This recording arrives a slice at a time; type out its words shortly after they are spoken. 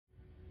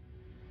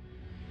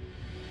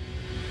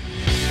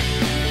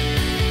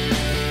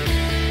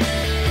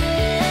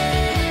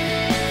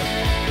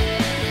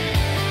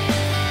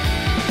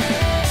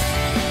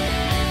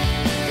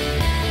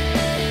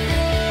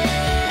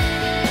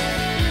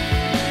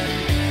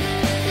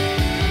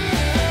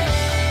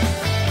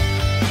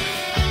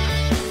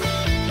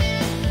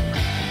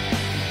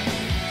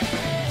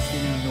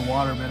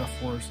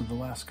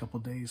last couple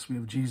of days. We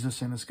have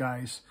Jesus and his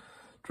guys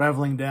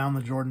traveling down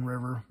the Jordan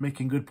River,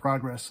 making good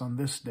progress on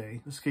this day.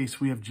 In this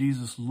case, we have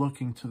Jesus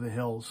looking to the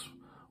hills,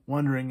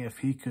 wondering if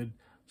he could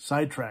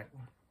sidetrack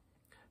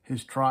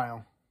his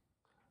trial,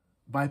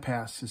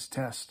 bypass his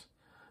test,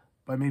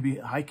 by maybe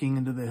hiking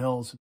into the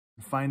hills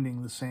and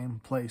finding the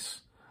same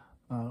place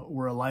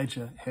where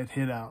Elijah had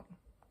hid out,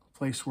 a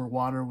place where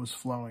water was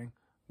flowing,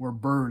 where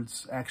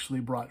birds actually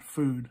brought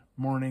food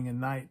morning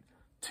and night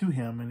to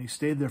him, and he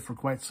stayed there for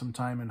quite some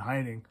time in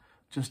hiding,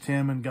 just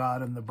him and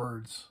God and the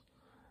birds,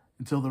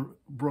 until the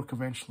brook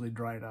eventually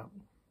dried up.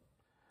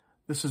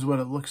 This is what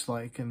it looks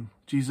like, and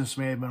Jesus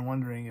may have been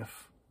wondering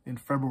if in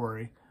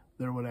February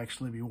there would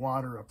actually be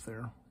water up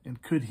there,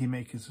 and could he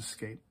make his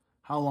escape?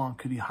 How long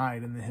could he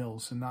hide in the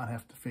hills and not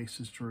have to face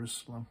his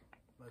Jerusalem?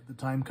 But the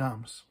time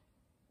comes,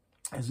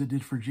 as it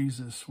did for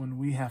Jesus, when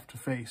we have to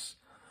face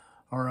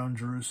our own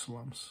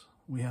Jerusalems.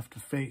 We have to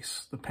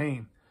face the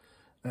pain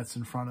that's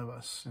in front of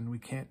us, and we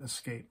can't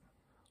escape.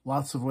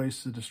 Lots of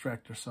ways to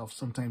distract ourselves,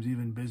 sometimes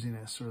even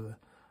busyness or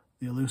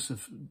the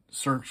elusive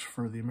search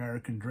for the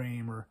American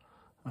dream, or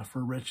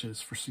for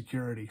riches, for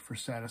security, for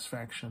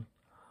satisfaction.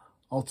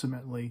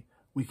 Ultimately,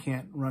 we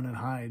can't run and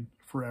hide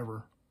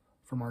forever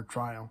from our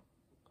trial,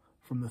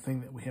 from the thing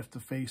that we have to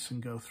face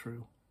and go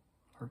through,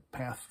 our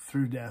path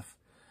through death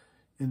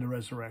into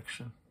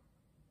resurrection.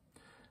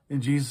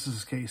 In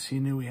Jesus' case, he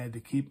knew he had to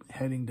keep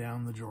heading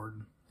down the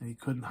Jordan, and he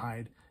couldn't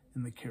hide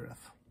in the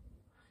Kirith.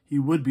 He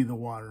would be the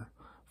water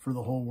for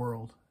the whole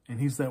world, and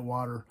he's that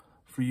water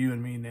for you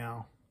and me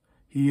now.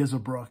 He is a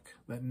brook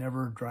that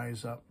never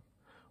dries up.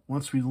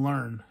 Once we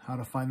learn how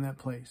to find that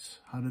place,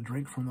 how to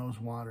drink from those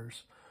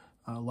waters,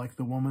 like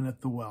the woman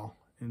at the well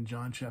in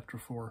John chapter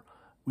 4,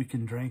 we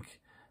can drink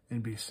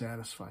and be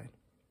satisfied.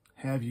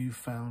 Have you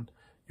found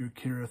your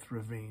Kirith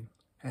ravine?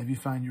 Have you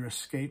found your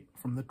escape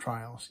from the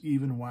trials,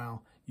 even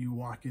while you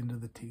walk into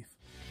the teeth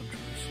of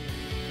Jerusalem?